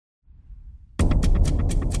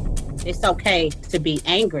It's okay to be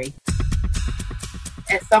angry.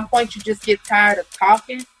 At some point, you just get tired of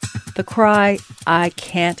talking. The cry, "I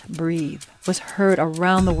can't breathe," was heard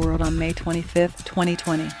around the world on May 25th,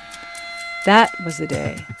 2020. That was the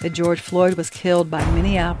day that George Floyd was killed by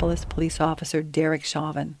Minneapolis police officer Derek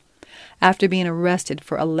Chauvin after being arrested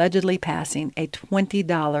for allegedly passing a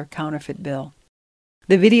 $20 counterfeit bill.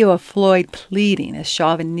 The video of Floyd pleading as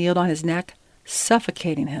Chauvin kneeled on his neck,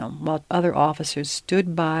 suffocating him while other officers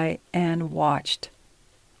stood by and watched,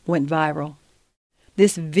 went viral.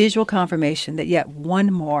 This visual confirmation that yet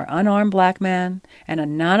one more unarmed black man in a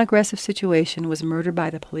non-aggressive situation was murdered by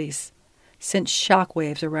the police sent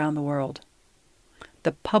shockwaves around the world.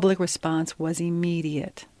 The public response was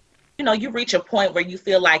immediate. You reach a point where you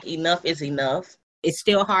feel like enough is enough. It's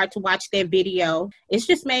still hard to watch that video. It's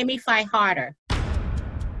just made me fight harder.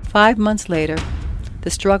 5 months later, the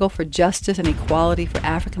struggle for justice and equality for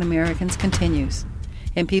African Americans continues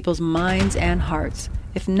in people's minds and hearts,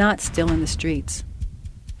 if not still in the streets.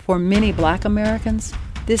 For many black Americans,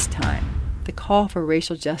 this time, the call for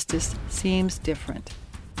racial justice seems different.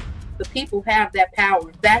 The people have that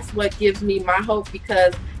power. That's what gives me my hope,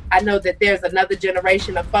 because I know that there's another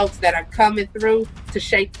generation of folks that are coming through to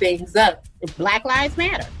shake things up. Black Lives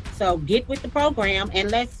Matter. So get with the program and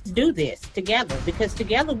let's do this together, because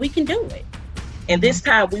together we can do it. And this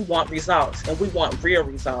time we want results, and we want real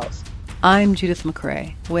results. I'm Judith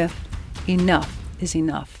McCrae with Enough is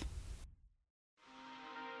Enough.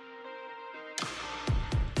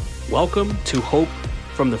 Welcome to Hope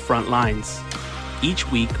from the Front Lines. Each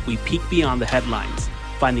week, we peek beyond the headlines,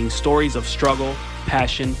 finding stories of struggle,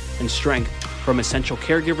 passion, and strength from essential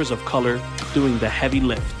caregivers of color doing the heavy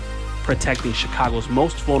lift, protecting Chicago's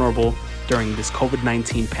most vulnerable during this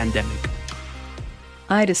COVID-19 pandemic.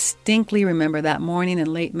 I distinctly remember that morning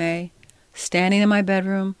in late May, standing in my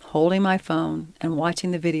bedroom, holding my phone, and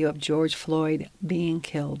watching the video of George Floyd being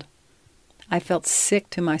killed. I felt sick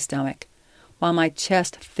to my stomach, while my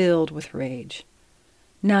chest filled with rage.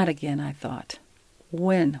 Not again, I thought.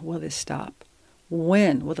 When will this stop?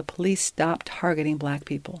 When will the police stop targeting black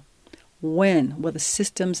people? When will the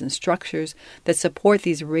systems and structures that support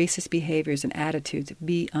these racist behaviors and attitudes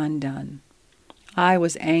be undone? I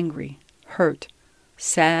was angry, hurt,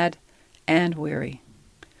 sad, and weary,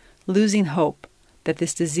 losing hope that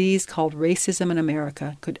this disease called racism in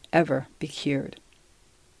America could ever be cured.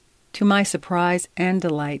 To my surprise and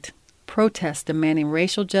delight, protests demanding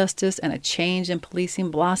racial justice and a change in policing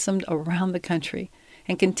blossomed around the country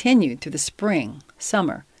and continued through the spring,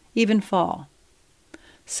 summer, even fall.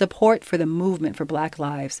 Support for the movement for Black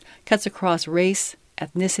lives cuts across race,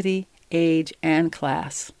 ethnicity, age, and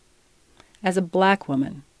class. As a Black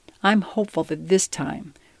woman, I'm hopeful that this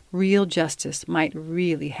time, real justice might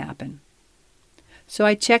really happen. So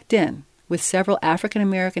I checked in with several African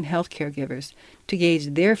American health caregivers to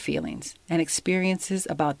gauge their feelings and experiences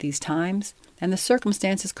about these times and the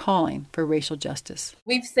circumstances calling for racial justice.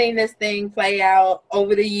 We've seen this thing play out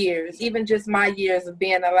over the years, even just my years of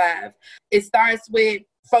being alive. It starts with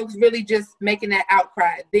folks really just making that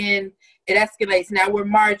outcry. Then it escalates. Now we're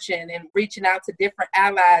marching and reaching out to different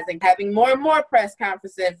allies and having more and more press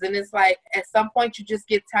conferences. And it's like, at some point, you just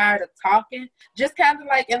get tired of talking. Just kind of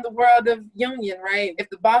like in the world of union, right? If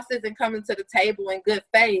the boss isn't coming to the table in good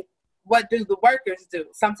faith, what do the workers do?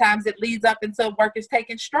 Sometimes it leads up until workers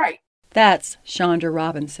taking strike. That's Chandra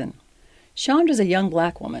Robinson. Chandra's a young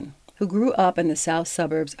Black woman who grew up in the south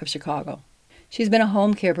suburbs of Chicago. She's been a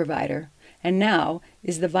home care provider and now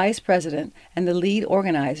is the vice president and the lead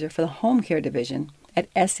organizer for the home care division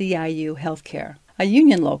at SEIU Healthcare, a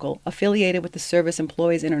union local affiliated with the Service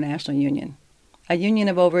Employees International Union, a union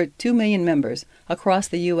of over 2 million members across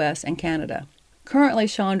the U.S. and Canada. Currently,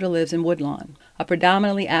 Chandra lives in Woodlawn, a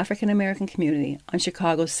predominantly African American community on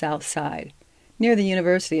Chicago's South Side, near the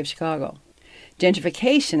University of Chicago.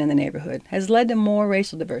 Gentrification in the neighborhood has led to more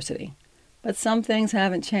racial diversity, but some things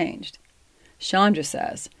haven't changed. Chandra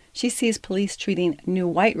says she sees police treating new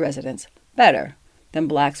white residents better than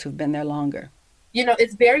Blacks who've been there longer.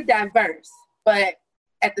 It's very diverse, but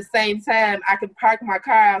at the same time, I can park my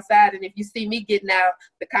car outside, and if you see me getting out,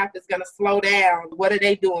 the cop is going to slow down. What are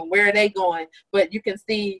they doing? Where are they going? But you can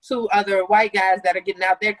see 2 other white guys that are getting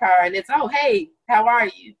out their car, and it's, oh, hey, how are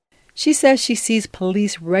you? She says she sees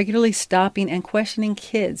police regularly stopping and questioning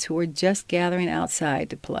kids who are just gathering outside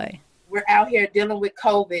to play. We're out here dealing with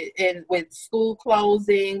COVID and with school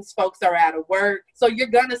closings. Folks are out of work. So you're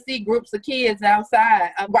going to see groups of kids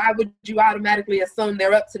outside. Why would you automatically assume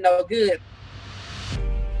they're up to no good?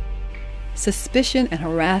 Suspicion and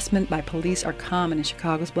harassment by police are common in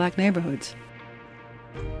Chicago's Black neighborhoods.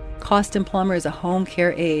 Costin Plummer is a home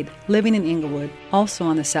care aide living in Inglewood, also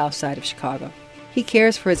on the south side of Chicago. He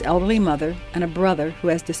cares for his elderly mother and a brother who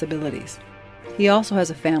has disabilities. He also has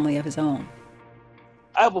a family of his own.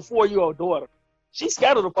 I have a 4-year-old daughter. She's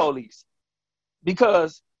scared of the police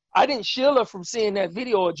because I didn't shield her from seeing that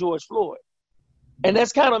video of George Floyd. And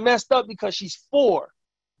that's kind of messed up because she's 4.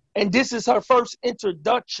 And this is her first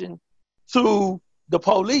introduction to the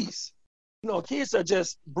police. You know, kids are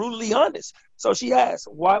just brutally honest. So she asked,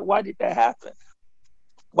 why did that happen?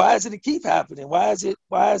 Why is it keep happening? Why is it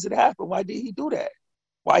happen? Why did he do that?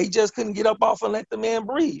 Why he just couldn't get up off and let the man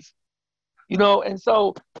breathe? You know, and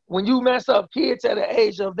so when you mess up kids at the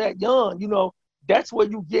age of that young, you know, that's where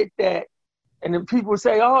you get that. And then people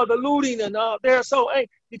say, oh, the looting and they're so angry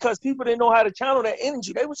because people didn't know how to channel that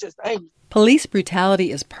energy. They was just angry. Police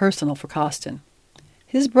brutality is personal for Costin.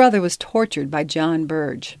 His brother was tortured by John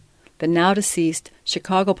Burge, the now deceased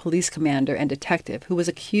Chicago police commander and detective who was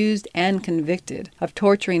accused and convicted of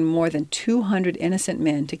torturing more than 200 innocent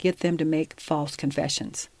men to get them to make false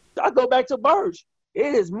confessions. I go back to Burge.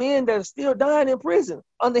 It is men that are still dying in prison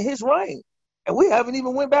under his reign. And we haven't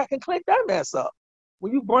even went back and cleaned that mess up.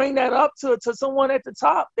 When you bring that up to someone at the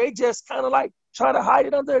top, they just kind of like try to hide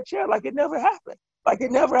it under a chair like it never happened. Like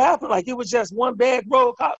it never happened. Like it was just one bad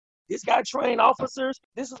road cop. This guy trained officers.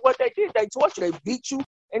 This is what they did. They torture. They beat you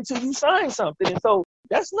until you sign something. And so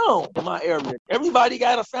that's known in my area. Everybody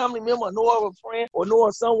got a family member, know of a friend, or know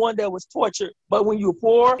of someone that was tortured. But when you're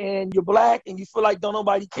poor and you're black and you feel like don't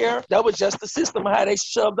nobody care, that was just the system of how they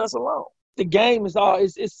shoved us along. The game is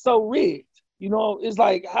it's so rigged. You know, it's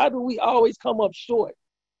like, how do we always come up short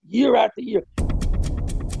year after year?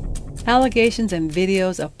 Allegations and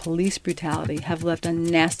videos of police brutality have left a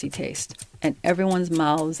nasty taste in everyone's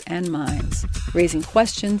mouths and minds, raising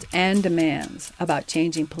questions and demands about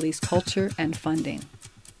changing police culture and funding.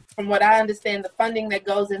 From what I understand, the funding that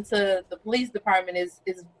goes into the police department is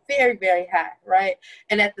very, very high, right?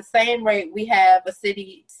 And at the same rate, we have a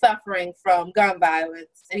city suffering from gun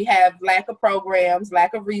violence. We have lack of programs,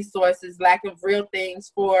 lack of resources, lack of real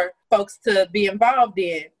things for folks to be involved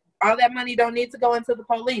in. All that money don't need to go into the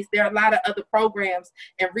police. There are a lot of other programs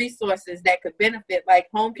and resources that could benefit, like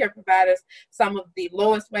home care providers, some of the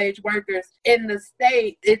lowest wage workers in the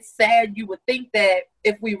state. It's sad. You would think that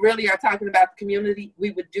if we really are talking about the community,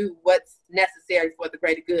 we would do what's necessary for the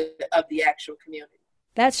greater good of the actual community.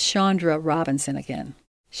 That's Chandra Robinson again.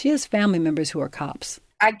 She has family members who are cops.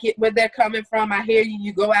 I get where they're coming from. I hear you.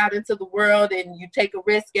 You go out into the world and you take a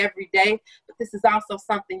risk every day. But this is also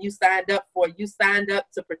something you signed up for. You signed up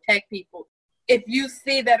to protect people. If you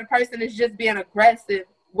see that a person is just being aggressive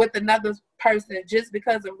with another person just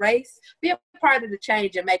because of race, be a part of the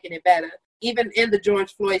change and making it better. Even in the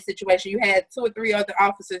George Floyd situation, you had 2 or 3 other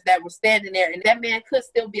officers that were standing there, and that man could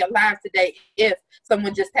still be alive today if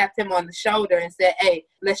someone just tapped him on the shoulder and said, hey,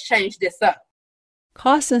 let's change this up.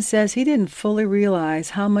 Costin says he didn't fully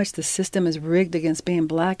realize how much the system is rigged against being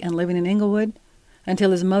black and living in Inglewood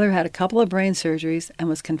until his mother had a couple of brain surgeries and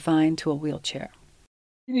was confined to a wheelchair.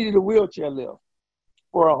 She needed a wheelchair lift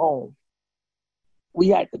for her home. We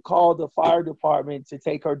had to call the fire department to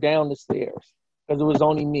take her down the stairs because it was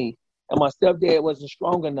only me. And my stepdad wasn't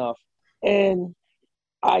strong enough. And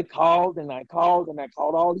I called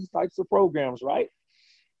all these types of programs, right?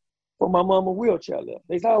 For my mom a wheelchair lift.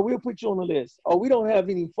 They said, oh, we'll put you on the list. Oh, we don't have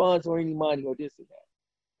any funds or any money or this and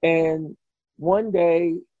that. And one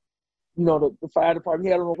day, you know, the fire department,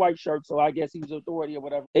 he had on a white shirt, so I guess he was authority or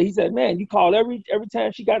whatever. And he said, man, you call every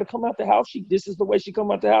time she got to come out the house, this is the way she come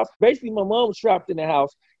out the house. Basically, my mom was trapped in the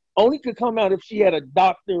house. Only could come out if she had a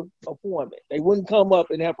doctor appointment. They wouldn't come up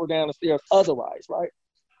and help her down the stairs otherwise, right?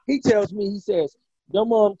 He tells me, he says, your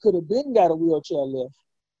mom could have been got a wheelchair lift.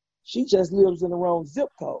 She just lives in the wrong zip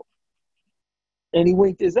code. And he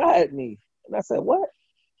winked his eye at me. And I said, what?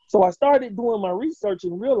 So I started doing my research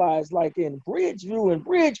and realized, like in Bridgeview and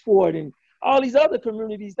Bridgeport and all these other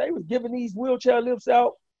communities, they was giving these wheelchair lifts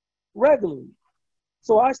out regularly.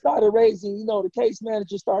 So I started raising, you know, the case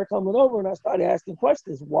manager started coming over and I started asking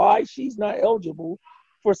questions. Why she's not eligible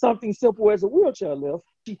for something simple as a wheelchair lift?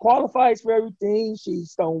 She qualifies for everything.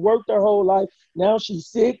 She's worked her whole life. Now she's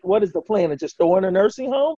sick. What is the plan? To just throw her in a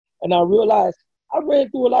nursing home? And I realized I ran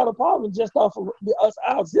through a lot of problems just off of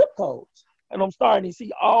our zip codes. And I'm starting to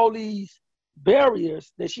see all these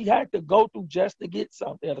barriers that she had to go through just to get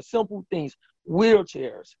something. The simple things,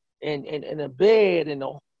 wheelchairs and a bed and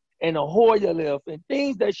a Hoyer lift and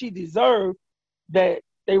things that she deserved that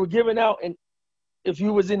they were giving out. And if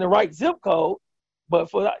you was in the right zip code,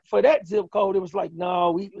 but for that zip code, it was like,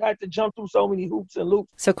 no, we had to jump through so many hoops and loops.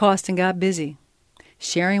 So Costin got busy,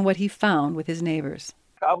 sharing what he found with his neighbors.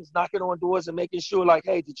 I was knocking on doors and making sure, like,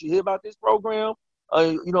 hey, did you hear about this program?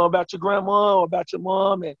 About your grandma or about your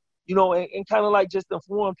mom, and kind of like just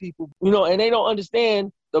inform people, and they don't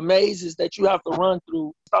understand the mazes that you have to run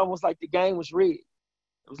through. It's almost like the game was rigged.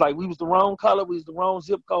 It was like we was the wrong color, we was the wrong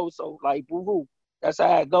zip code, so like boo-hoo. That's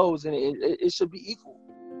how it goes, and it should be equal.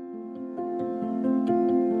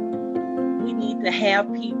 We need to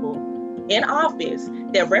have people in office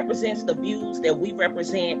that represents the views that we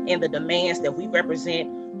represent and the demands that we represent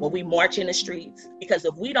when we march in the streets. Because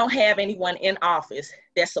if we don't have anyone in office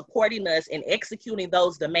that's supporting us in executing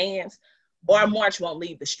those demands, our march won't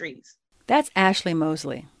leave the streets. That's Ashley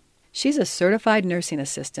Mosley. She's a certified nursing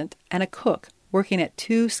assistant and a cook working at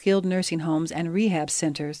 2 skilled nursing homes and rehab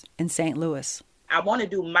centers in St. Louis. I want to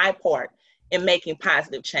do my part in making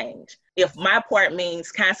positive change. If my part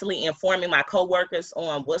means constantly informing my coworkers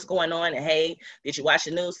on what's going on, and hey, did you watch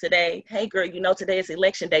the news today? Hey girl, today is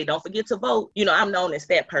election day. Don't forget to vote. I'm known as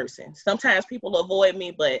that person. Sometimes people avoid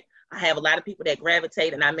me, but I have a lot of people that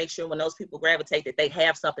gravitate, and I make sure when those people gravitate that they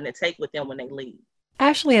have something to take with them when they leave.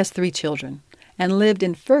 Ashley has 3 children and lived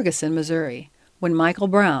in Ferguson, Missouri, when Michael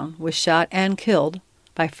Brown was shot and killed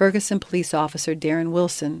by Ferguson police officer Darren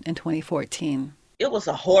Wilson in 2014. It was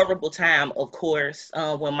a horrible time, of course,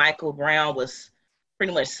 when Michael Brown was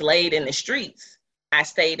pretty much slayed in the streets. I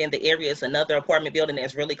stayed in the area. It's another apartment building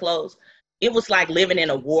that's really close. It was like living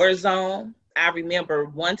in a war zone. I remember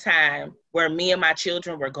one time where me and my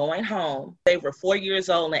children were going home. They were 4 years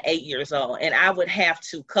old and 8 years old, and I would have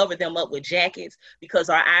to cover them up with jackets because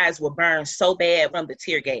our eyes would burn so bad from the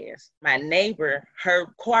tear gas. My neighbor,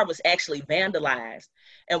 her car was actually vandalized,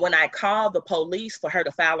 and when I called the police for her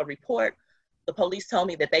to file a report, the police told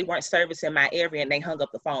me that they weren't servicing my area and they hung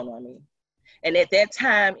up the phone on me. And at that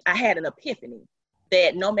time, I had an epiphany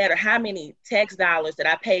that no matter how many tax dollars that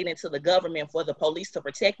I paid into the government for the police to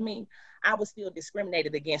protect me, I was still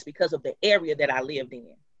discriminated against because of the area that I lived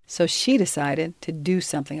in. So she decided to do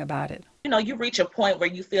something about it. You reach a point where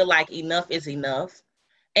you feel like enough is enough.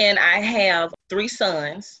 And I have 3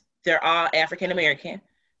 sons. They're all African American.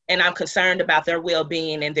 And I'm concerned about their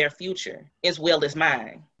well-being and their future as well as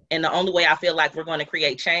mine. And the only way I feel like we're going to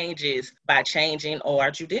create change is by changing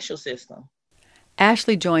our judicial system.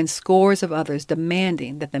 Ashley joined scores of others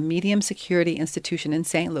demanding that the medium security institution in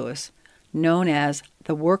St. Louis, known as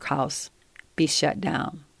the Workhouse, be shut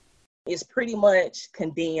down. It's pretty much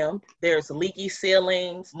condemned. There's leaky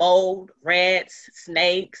ceilings, mold, rats,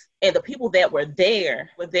 snakes. And the people that were there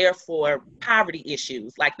for poverty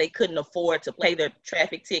issues, like they couldn't afford to pay their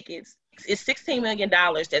traffic tickets. It's $16 million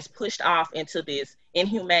that's pushed off into this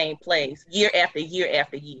inhumane place year after year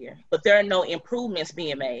after year. But there are no improvements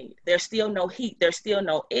being made. There's still no heat. There's still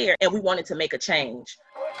no air. And we wanted to make a change.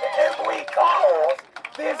 If we close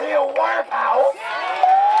this here workhouse,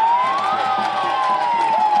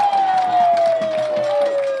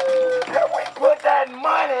 if we put that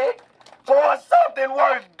money towards something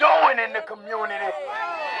worth doing in the community,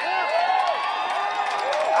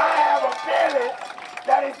 I have a feeling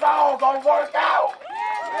that it's all gonna work out.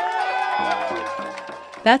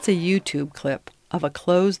 That's a YouTube clip of a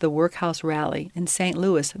Close the Workhouse rally in St.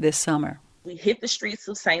 Louis this summer. We hit the streets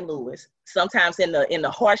of St. Louis, sometimes in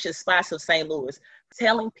the harshest spots of St. Louis,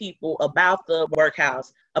 telling people about the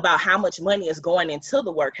workhouse, about how much money is going into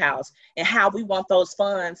the workhouse and how we want those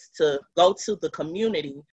funds to go to the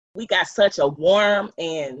community. We got such a warm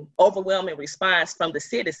and overwhelming response from the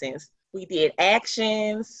citizens. We did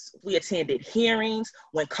actions, we attended hearings.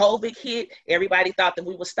 When COVID hit, everybody thought that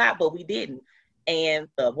we would stop, but we didn't. And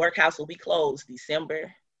the workhouse will be closed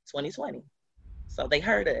December 2020. So they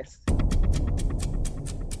heard us.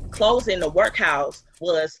 Closing the workhouse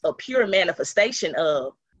was a pure manifestation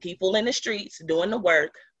of people in the streets doing the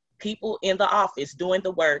work, people in the office doing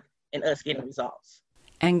the work, and us getting results.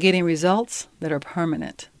 And getting results that are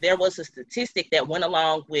permanent. There was a statistic that went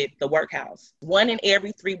along with the workhouse. 1 in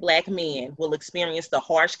every 3 Black men will experience the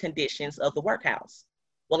harsh conditions of the workhouse.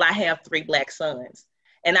 Well, I have 3 Black sons,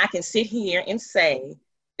 and I can sit here and say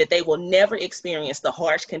that they will never experience the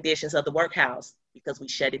harsh conditions of the workhouse because we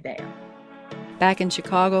shut it down. Back in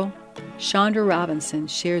Chicago, Chandra Robinson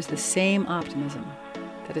shares the same optimism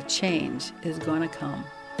that a change is going to come.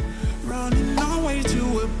 Running our way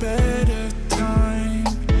to a better time.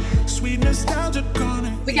 Sweet nostalgia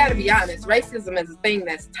gonna. We got to be honest. Racism is a thing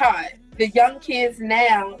that's taught. The young kids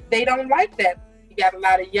now, they don't like that. You got a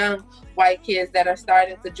lot of young white kids that are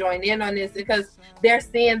starting to join in on this because they're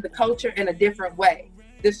seeing the culture in a different way.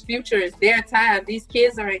 This future is their time. These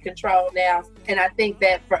kids are in control now. And I think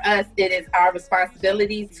that for us, it is our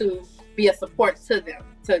responsibility to be a support to them,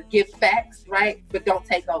 to give facts, right? But don't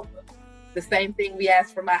take over. The same thing we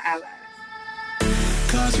ask for my allies.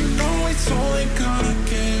 'cause you know it's only gonna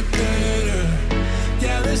get better.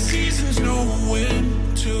 Yeah, the seasons know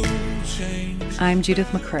when to change. I'm Judith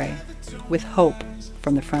McCrae with Hope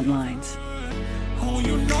from the Front Lines. Oh,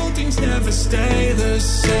 you know things never stay the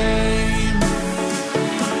same.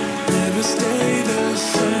 Never stay the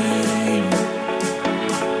same.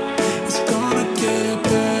 It's gonna get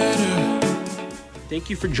better. Thank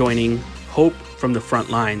you for joining Hope from the Front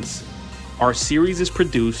Lines. Our series is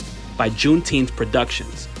produced by Juneteenth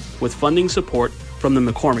Productions with funding support from the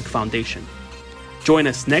McCormick Foundation. Join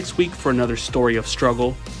us next week for another story of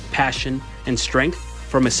struggle, passion, and strength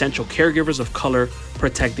from essential caregivers of color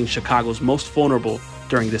protecting Chicago's most vulnerable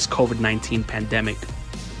during this COVID-19 pandemic.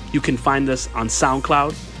 You can find us on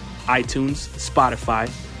SoundCloud, iTunes, Spotify,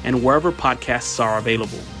 and wherever podcasts are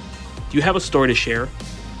available. Do you have a story to share?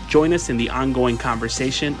 Join us in the ongoing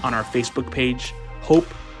conversation on our Facebook page, Hope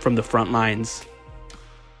from the Front Lines.